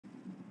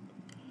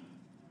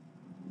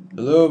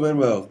Hello,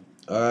 Manuel.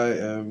 I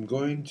am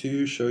going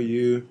to show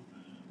you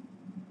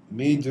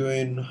me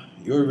doing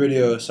your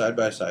video side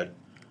by side.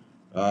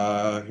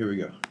 Here we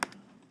go.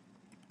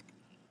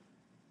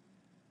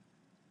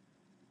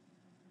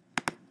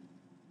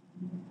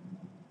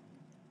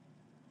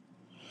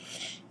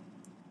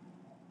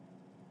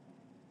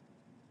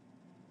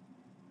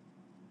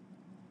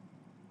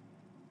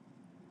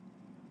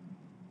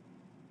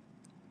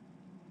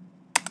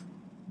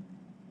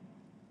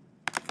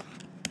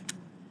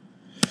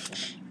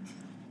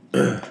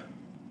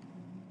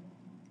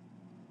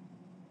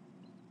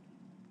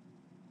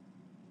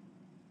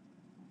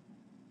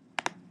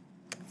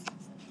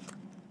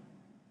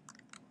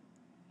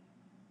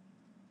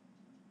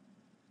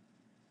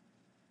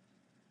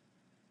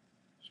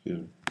 Excuse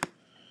me.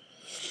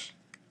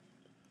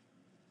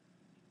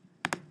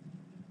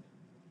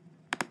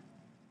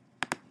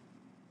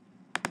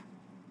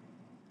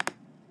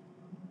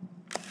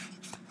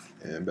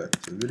 And back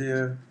to the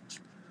video.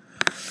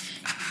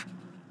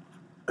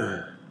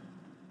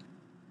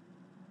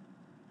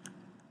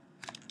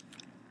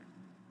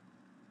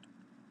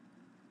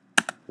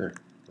 There.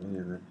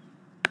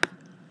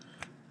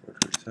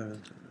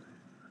 427.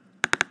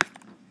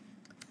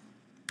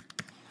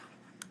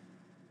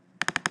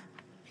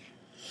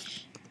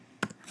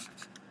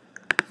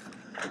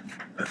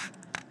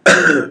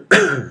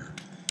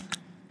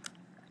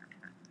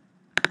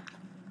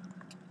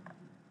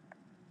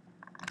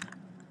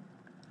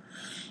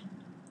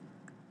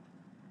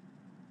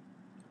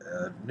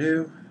 Add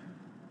new.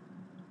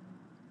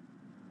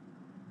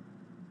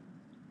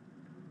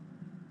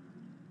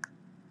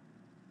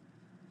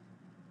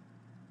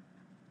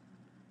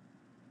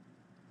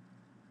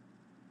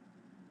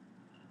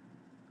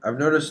 I've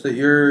noticed that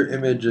your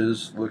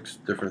images looks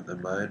different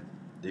than mine.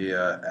 The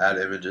add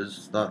images,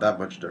 it's not that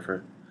much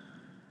different.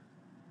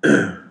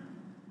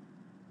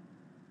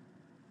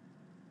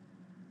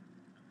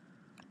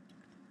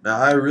 Now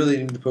I really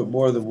need to put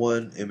more than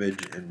one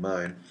image in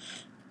mine.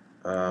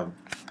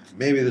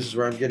 Maybe this is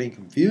where I'm getting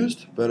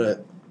confused,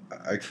 but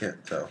I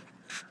can't tell.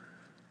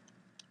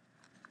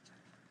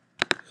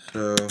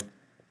 So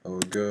I will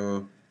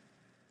go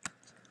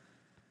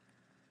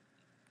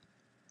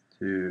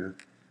to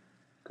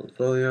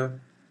portfolio,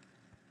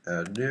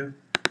 add new.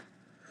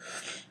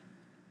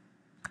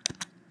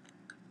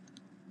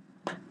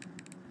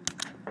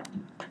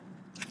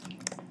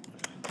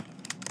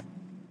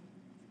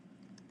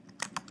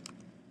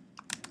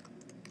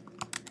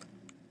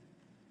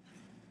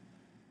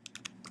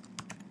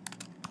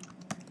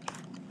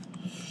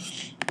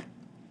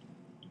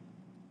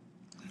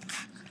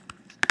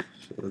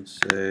 So let's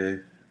say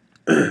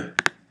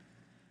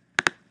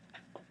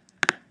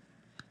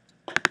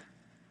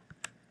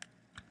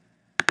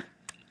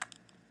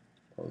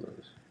all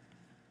those.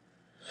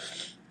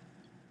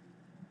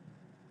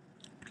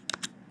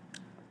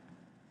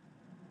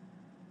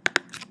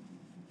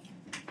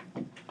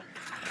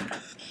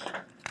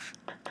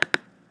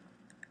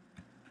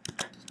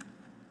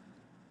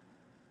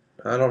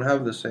 I don't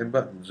have the same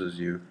buttons as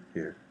you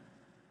here.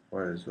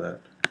 Why is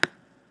that?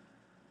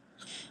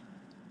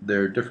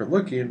 They're different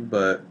looking,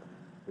 but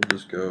we'll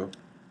just go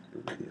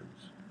to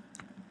mediums.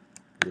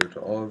 Go to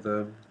all of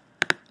them.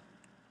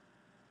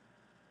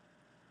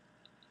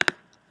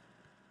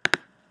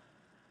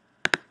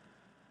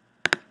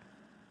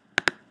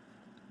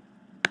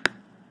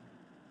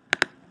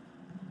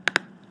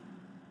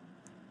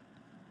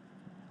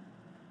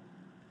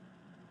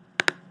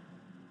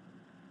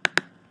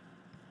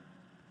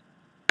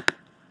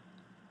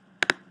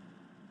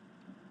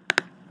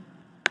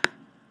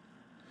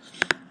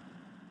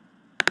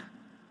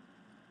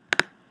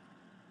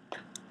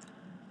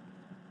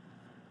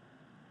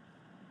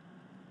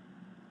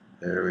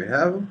 There we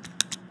have them.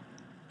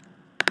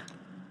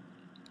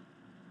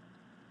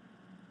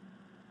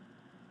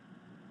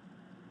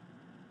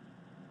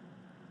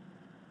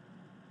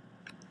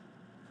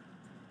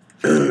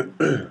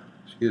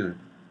 Excuse me.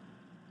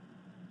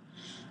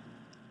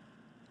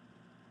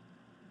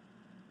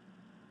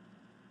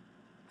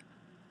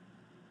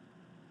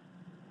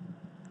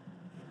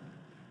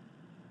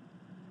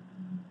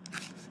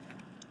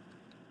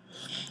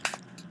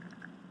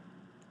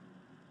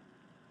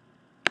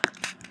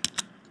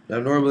 Now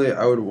normally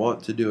I would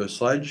want to do a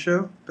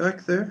slideshow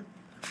back there,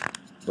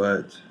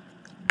 but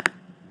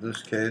in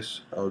this case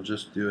I'll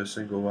just do a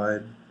single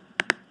wide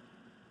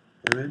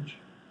image.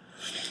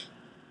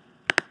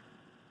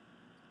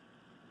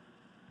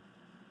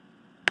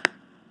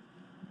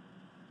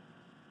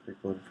 Take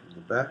one from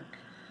the back.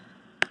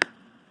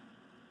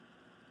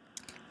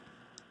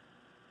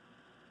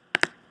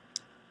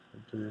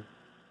 Enter.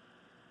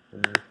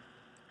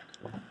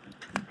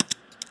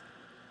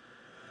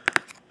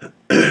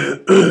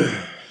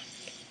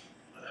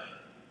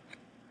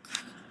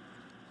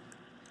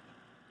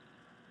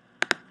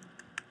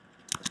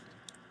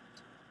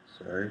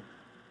 Sorry.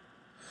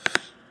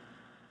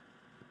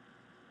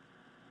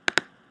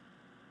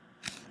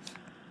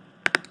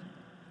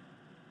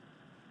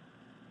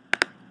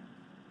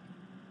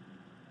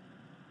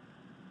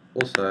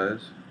 Full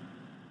size.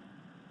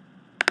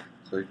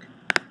 Click,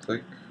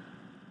 click.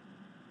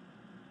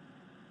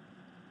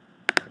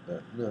 Put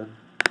that none.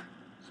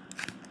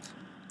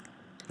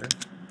 Okay.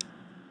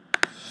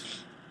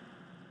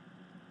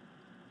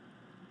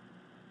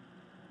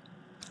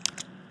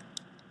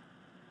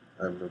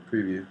 I have no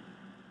preview.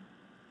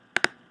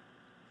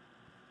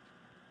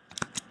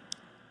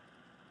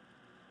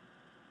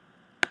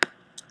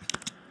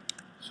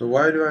 So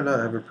why do I not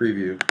have a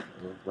preview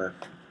of my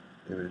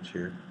image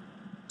here?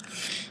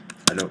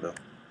 I don't know.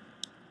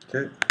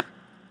 Okay.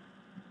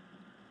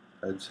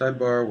 Hide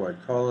sidebar, wide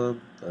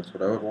column. That's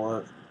what I would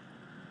want.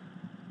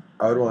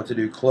 I would want to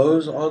do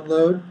close on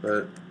load, but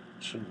it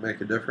shouldn't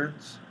make a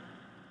difference.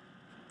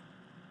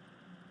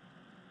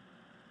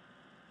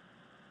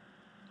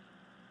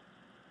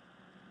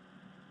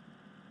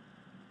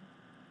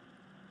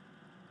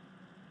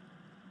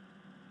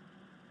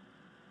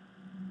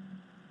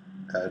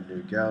 Add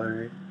new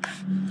gallery.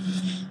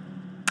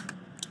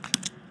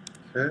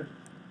 Okay.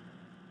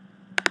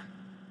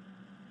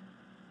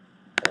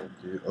 I'll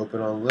do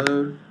open on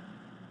load,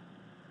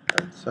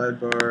 add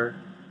sidebar,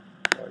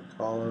 wide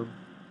column.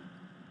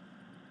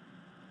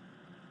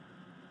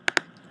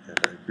 And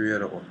I agree, I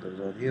don't want those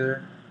on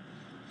either.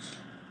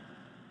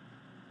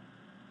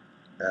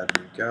 Add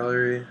new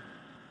gallery.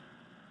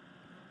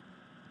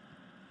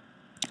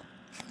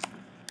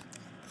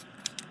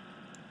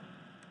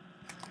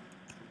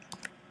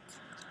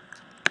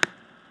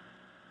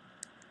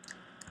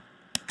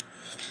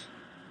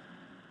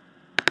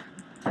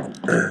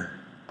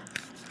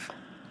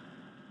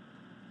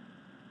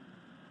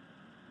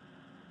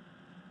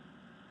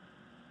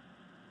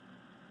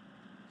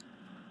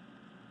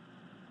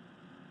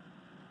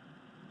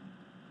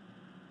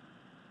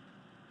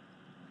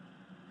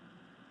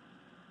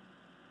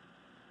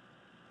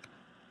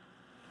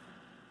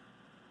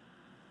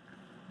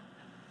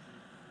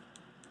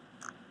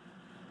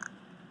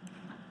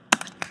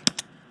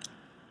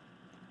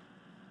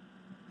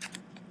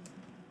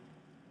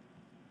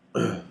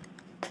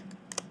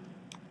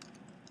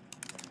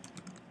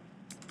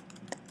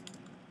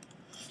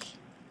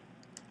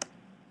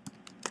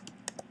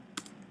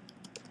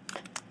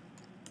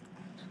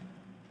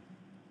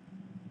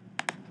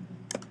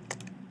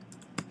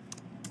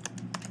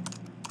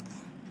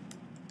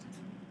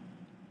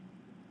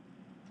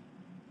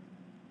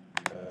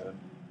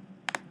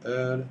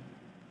 Add.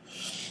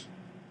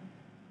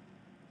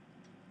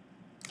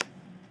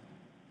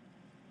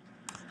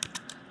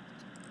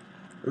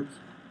 Oops,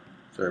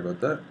 sorry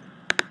about that.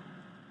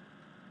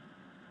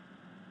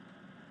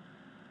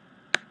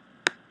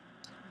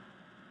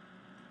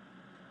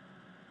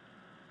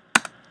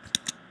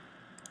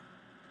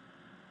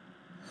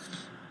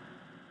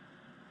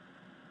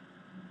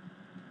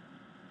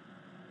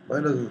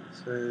 Mine doesn't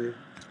say,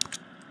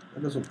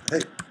 mine doesn't,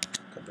 hey,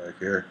 come back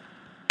here.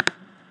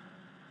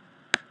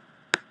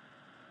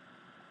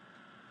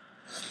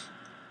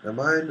 Now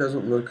mine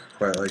doesn't look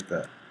quite like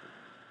that.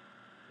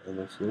 It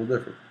looks a little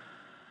different.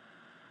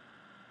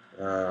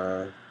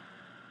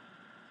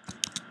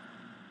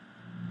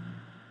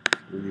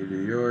 When you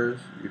do yours,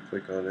 you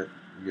click on it,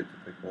 you get to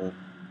pick one.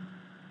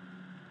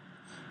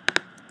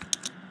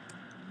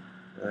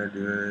 I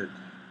do it,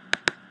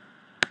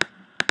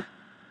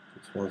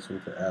 just wants me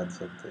to add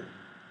something.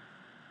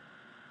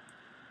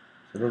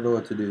 So I don't know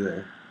what to do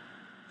there.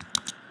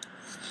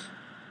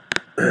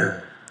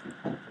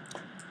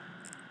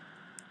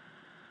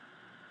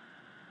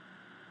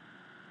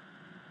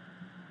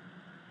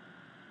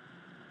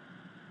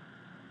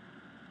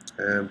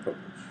 And publish.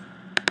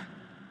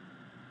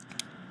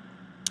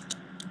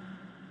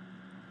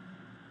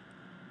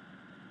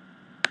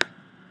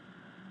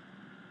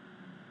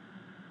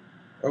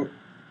 Oh,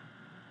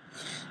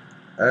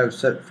 I have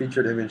set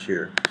featured image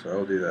here, so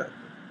I'll do that.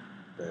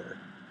 There.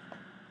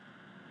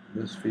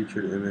 This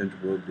featured image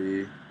will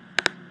be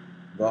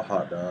the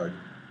hot dog.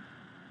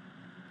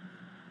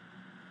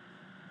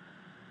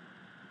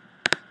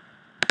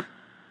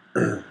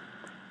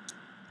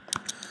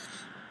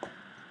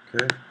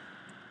 Okay.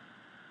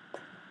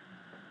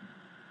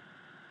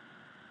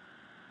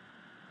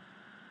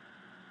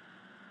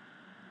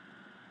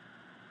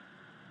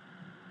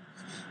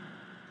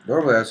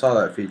 Normally I saw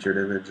that featured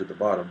image at the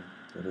bottom.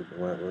 I don't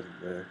know why it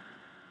wasn't there.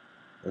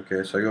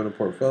 Okay, so I go into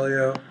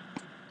portfolio.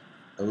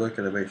 I look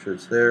and I make sure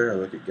it's there. I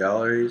look at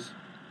galleries.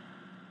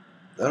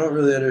 I don't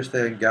really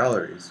understand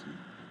galleries.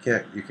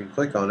 You can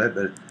click on it,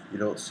 but you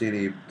don't see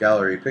any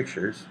gallery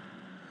pictures.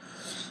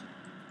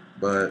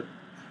 But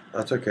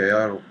that's okay.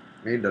 I don't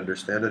mean to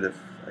understand it if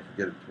I can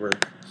get it to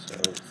work. So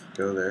let's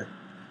go there.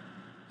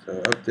 So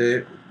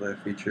update with my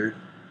featured.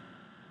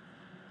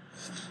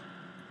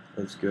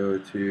 Let's go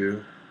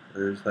to,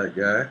 there's that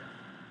guy.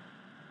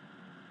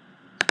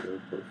 Let's go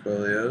to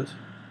portfolios.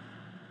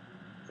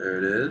 There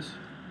it is.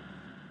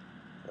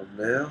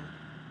 Thumbnail.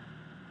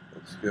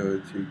 Let's go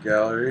to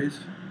galleries.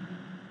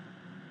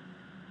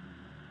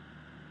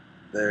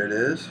 There it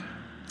is.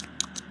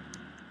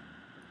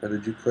 How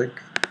did you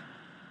click?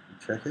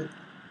 Check it.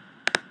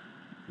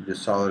 You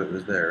just saw that it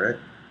was there,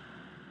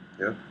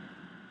 right? Yep.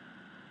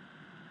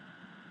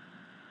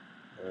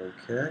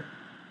 Okay.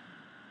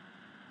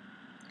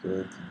 Go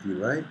into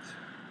delete.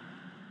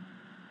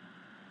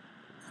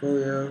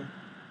 Portfolio.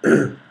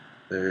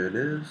 There it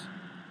is.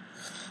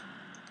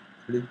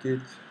 Click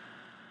it.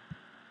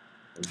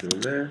 I'll go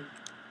there.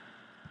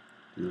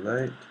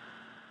 Delete.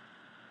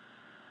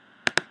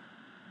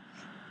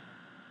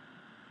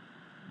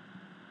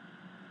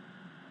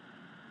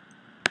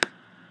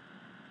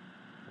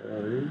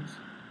 Galleries.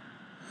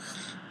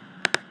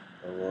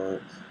 I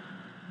want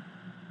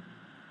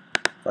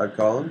 5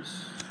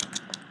 columns.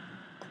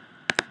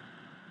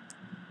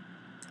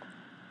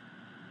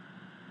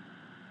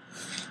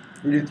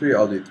 You do 3,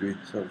 I'll do 3.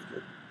 Sounds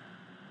good.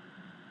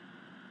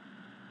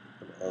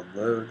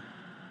 Unload.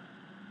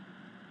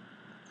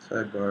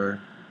 Sidebar.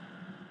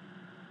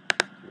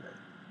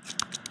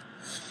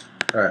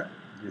 Alright,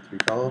 do 3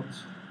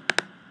 columns.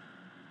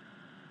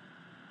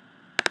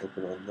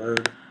 Open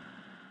unload.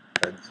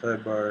 Add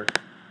sidebar.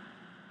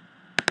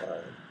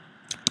 Line.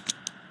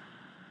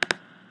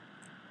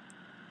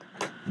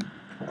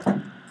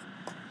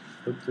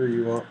 What do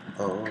you want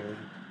on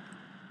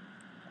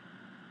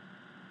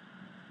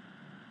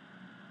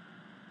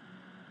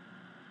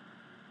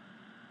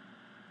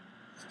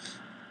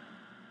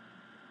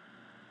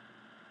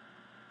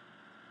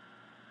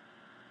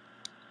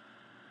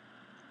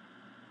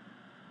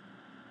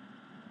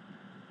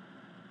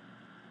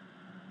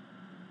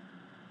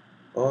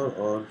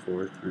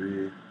 4,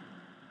 3,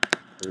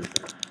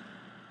 everything.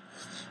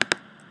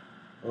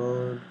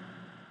 On,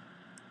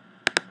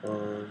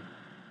 on,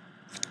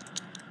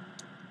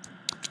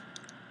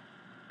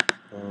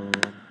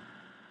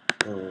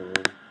 for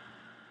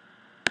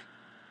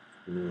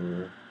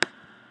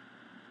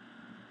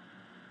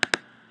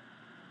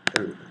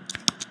everything.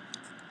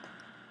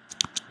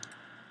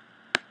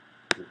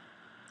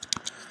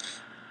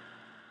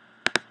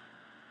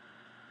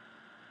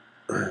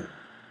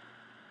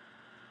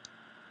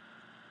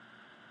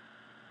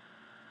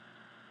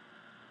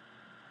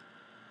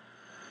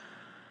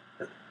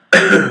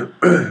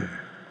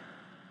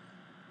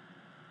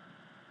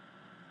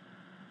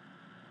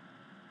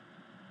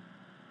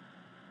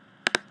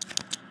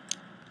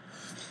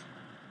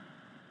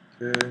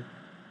 Okay.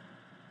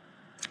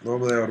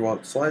 Normally I would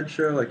want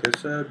slideshow, like I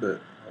said,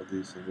 but I'll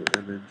do single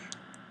image.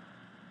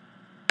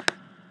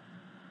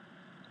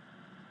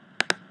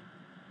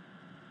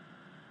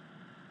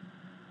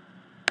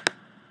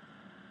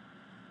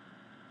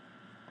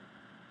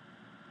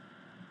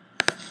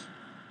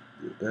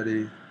 Do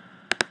Eddie.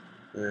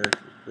 There.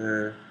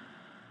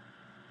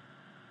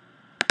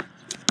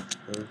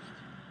 Post.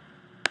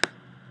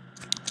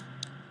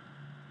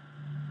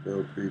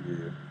 Go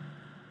preview.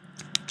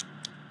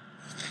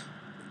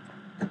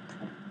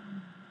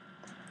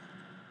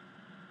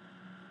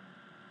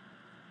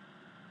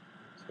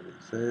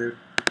 Save.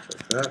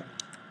 Check that.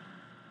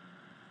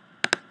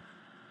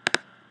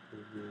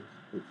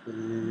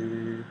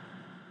 Hopefully.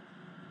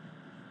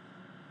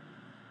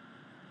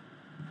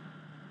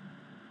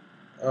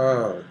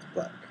 Oh, it's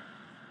black.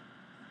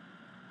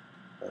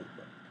 That's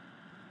black.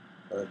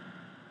 But it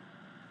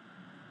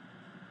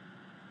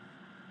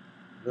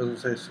doesn't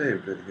say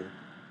saved right here.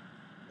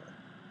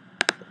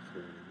 Let's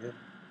save it again.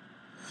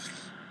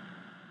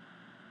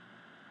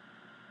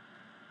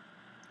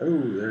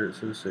 Oh, there it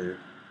says saved.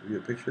 We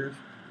get pictures?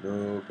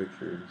 No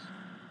pictures.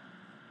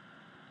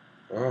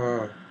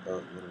 Oh, went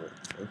away.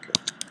 Okay.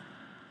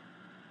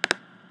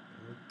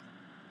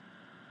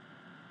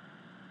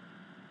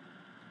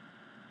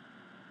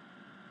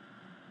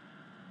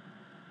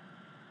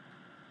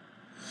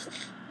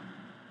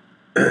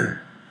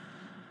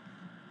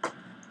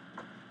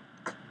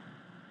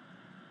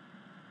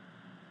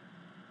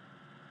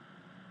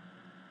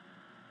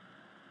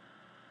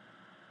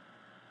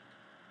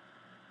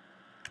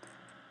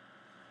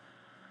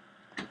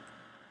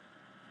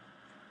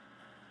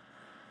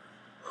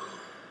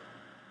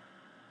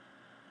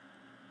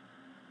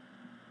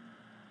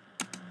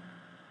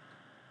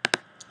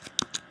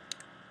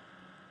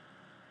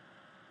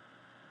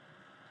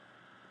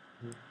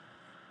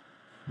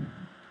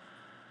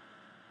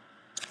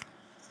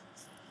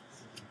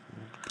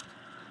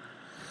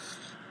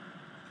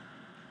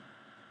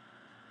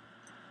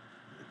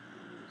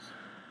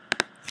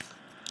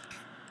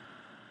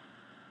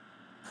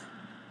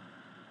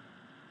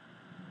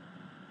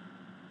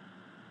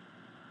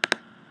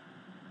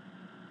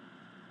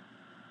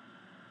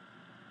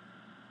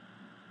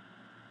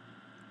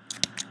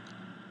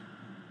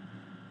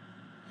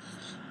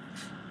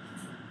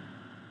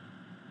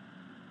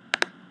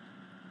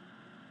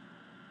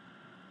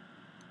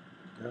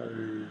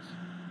 Galleries.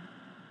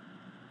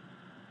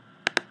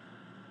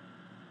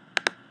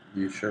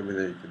 You show me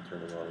that you can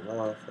turn them on and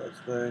off.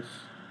 That's nice.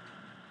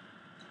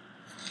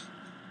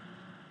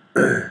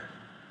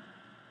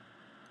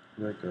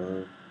 Back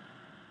on.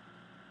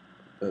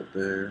 Put that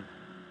there.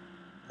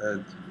 Add to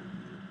menu.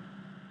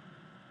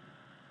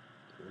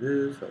 There it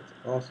is. That's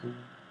awesome.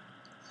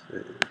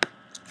 Save.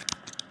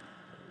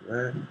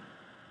 Alright.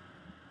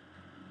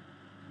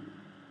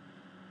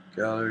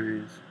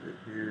 Galleries right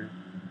here.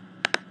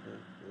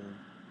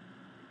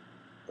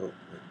 Oh, wait.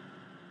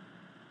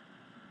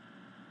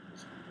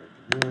 This one, make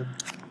a new one.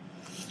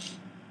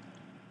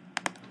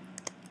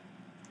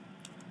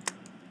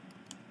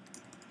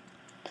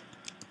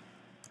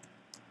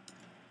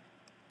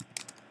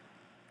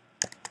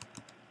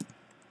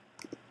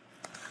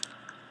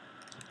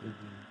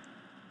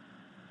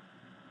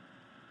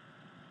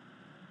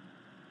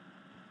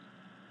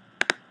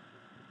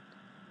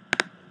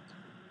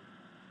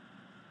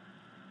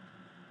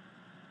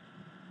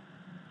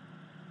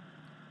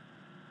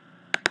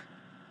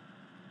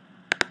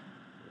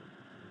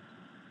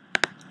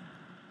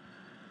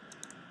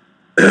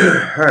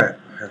 Alright,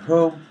 at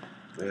home,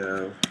 we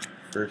have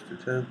 1st to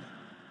 10th.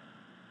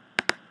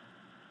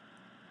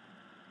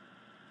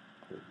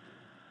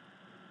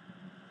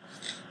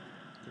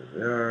 There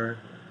they are,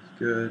 that's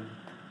good.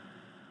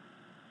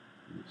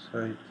 View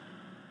site.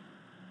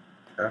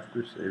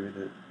 After saving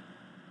it.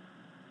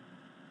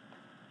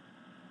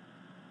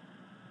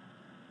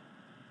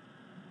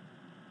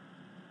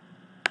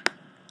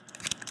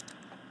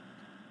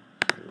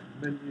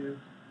 Menu.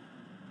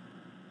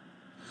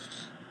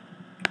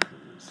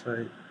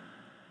 Site.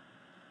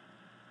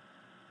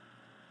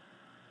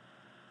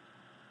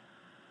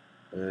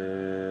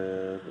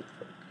 And what the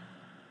fuck?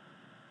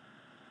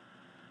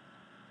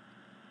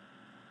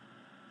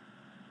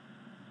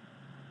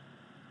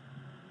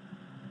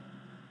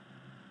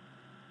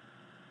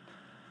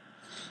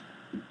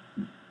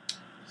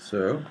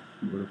 So,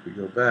 what if we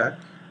go back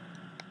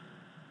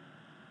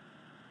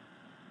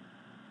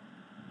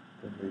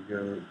and we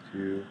go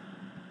to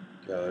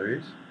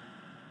galleries,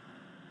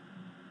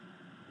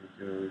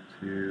 we go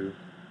to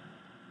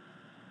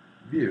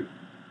view,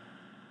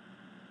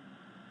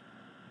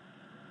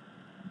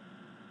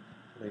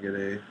 and I get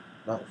a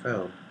not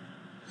found.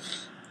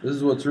 This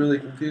is what's really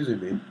confusing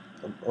me.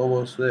 I'm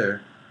almost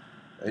there,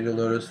 and you'll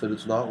notice that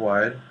it's not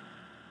wide,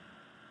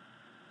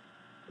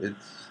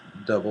 it's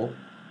double,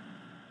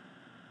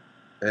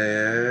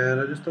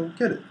 and I just don't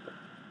get it.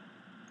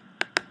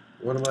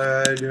 What am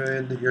I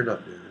doing that you're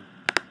not doing?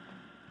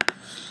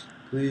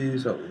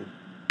 Please help me.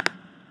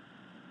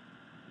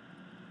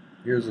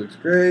 Yours looks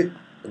great,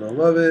 and I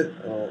love it.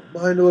 I don't want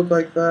mine to look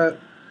like that.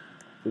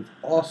 It's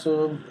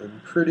awesome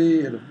and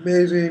pretty and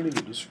amazing. You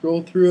get to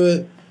scroll through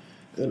it.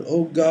 And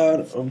oh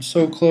God, I'm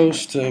so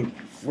close to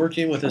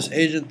working with this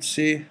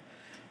agency.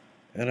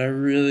 And I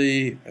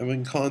really am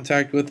in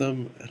contact with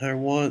them. And I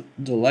want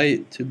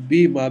Delight to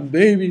be my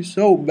baby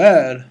so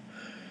bad.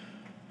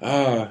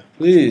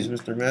 Please,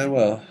 Mr.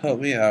 Manuel, help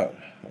me out.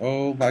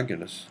 Oh my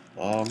goodness.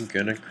 I'm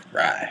gonna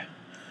cry.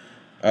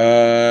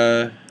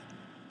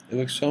 It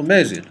looks so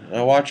amazing.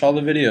 I watch all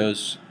the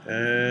videos,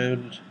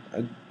 and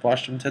I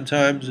watched them 10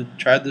 times and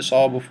tried this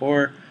all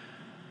before.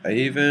 I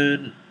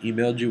even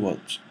emailed you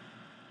once.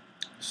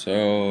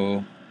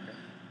 So,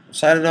 I'm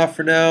signing off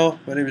for now.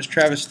 My name is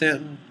Travis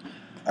Stanton.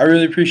 I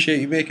really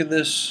appreciate you making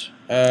this.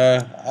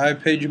 I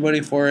paid you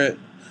money for it.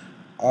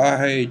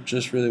 I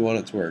just really want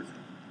it to work.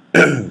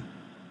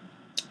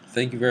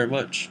 Thank you very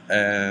much,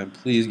 and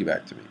please get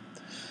back to me.